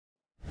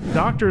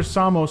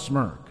Dr.Samo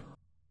Smrke.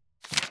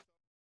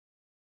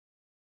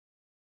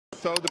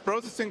 So the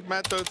processing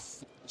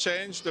methods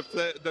change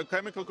the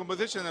chemical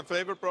composition and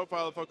flavor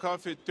profile for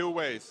coffee two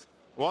ways.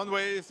 One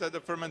way is that the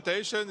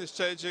fermentation is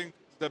changing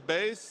the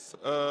base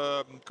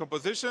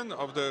composition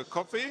of the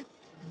coffee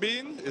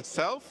bean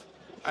itself.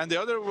 And the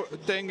other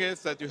thing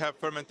is that you have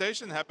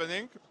fermentation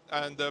happening,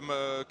 and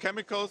the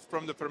chemicals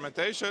from the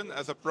fermentation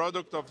as a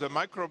product of the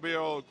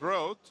microbial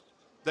growth,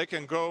 they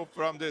can go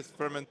from this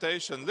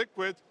fermentation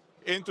liquid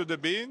into the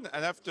bean,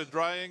 and after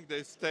drying,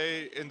 they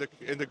stay in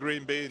the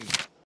green bean.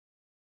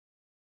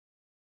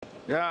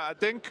 Yeah, I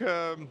think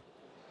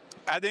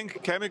adding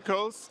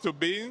chemicals to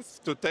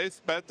beans to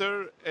taste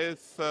better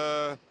is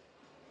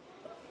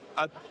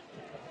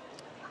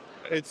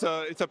it's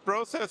a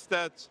process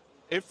that,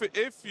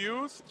 if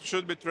used,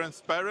 should be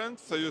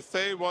transparent. So you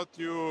say what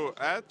you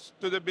add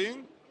to the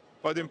bean,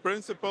 but in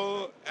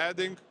principle,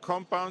 adding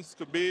compounds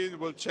to bean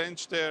will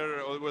change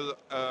or will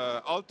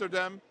alter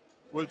them,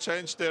 will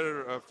change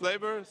their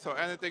flavor. So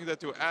anything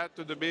that you add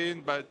to the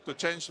bean, but to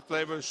change the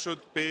flavor, should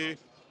be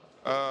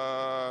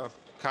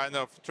kind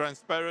of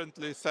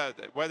transparently said.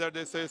 Whether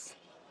this is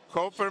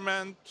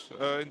co-ferment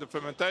in the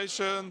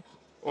fermentation,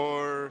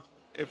 or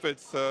if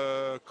it's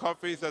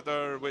coffees that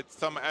are with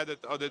some added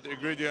other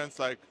ingredients,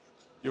 like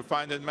you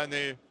find in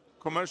many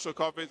commercial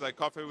coffees, like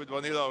coffee with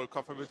vanilla or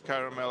coffee with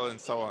caramel and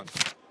so on.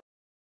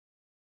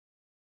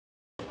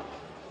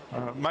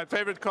 My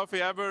favorite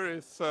coffee ever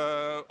is,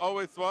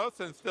 always was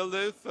and still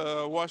is,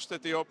 washed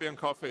Ethiopian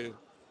coffee.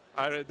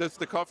 This is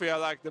the coffee I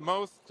like the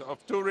most,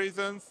 of two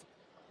reasons.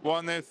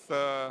 One is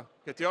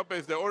Ethiopia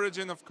is the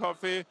origin of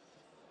coffee,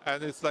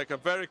 and it's like a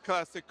very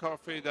classic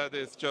coffee that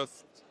is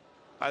just,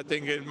 I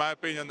think, in my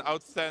opinion,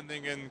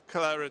 outstanding in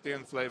clarity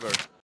and flavor.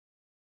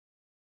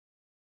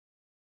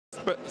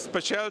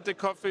 Specialty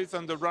coffees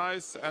on the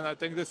rise, and I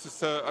think this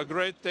is a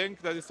great thing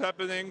that is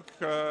happening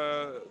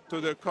to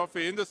the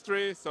coffee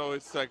industry. So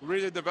it's like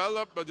really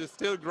developed, but it's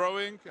still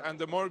growing, and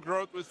the more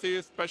growth we see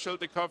in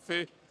specialty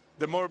coffee,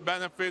 the more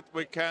benefit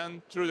we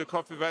can, through the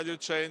coffee value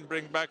chain,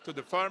 bring back to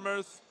the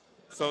farmers.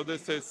 So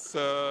this is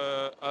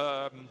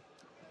the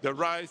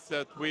rise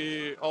that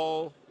we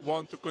all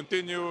want to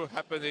continue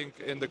happening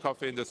in the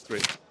coffee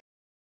industry.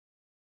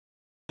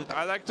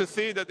 I like to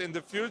see that in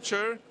the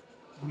future,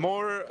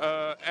 more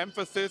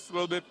emphasis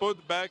will be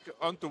put back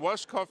onto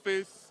washed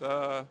coffees,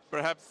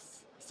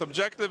 perhaps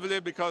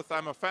subjectively, because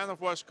I'm a fan of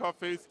washed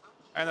coffees,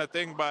 and I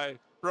think by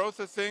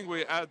processing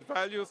we add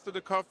values to the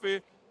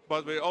coffee,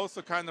 but we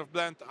also kind of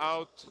blend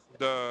out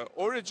the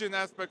origin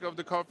aspect of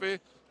the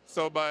coffee.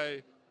 So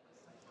by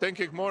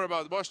thinking more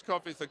about washed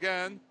coffees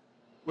again,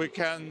 we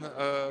can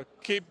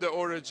keep the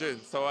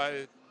origin. So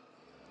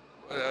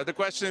the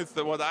question is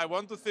what I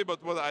want to see,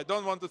 but what I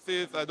don't want to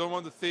see is, I don't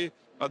want to see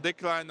a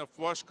decline of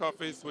washed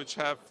coffees which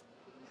have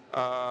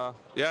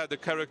the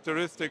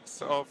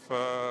characteristics of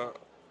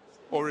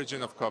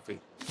origin of coffee.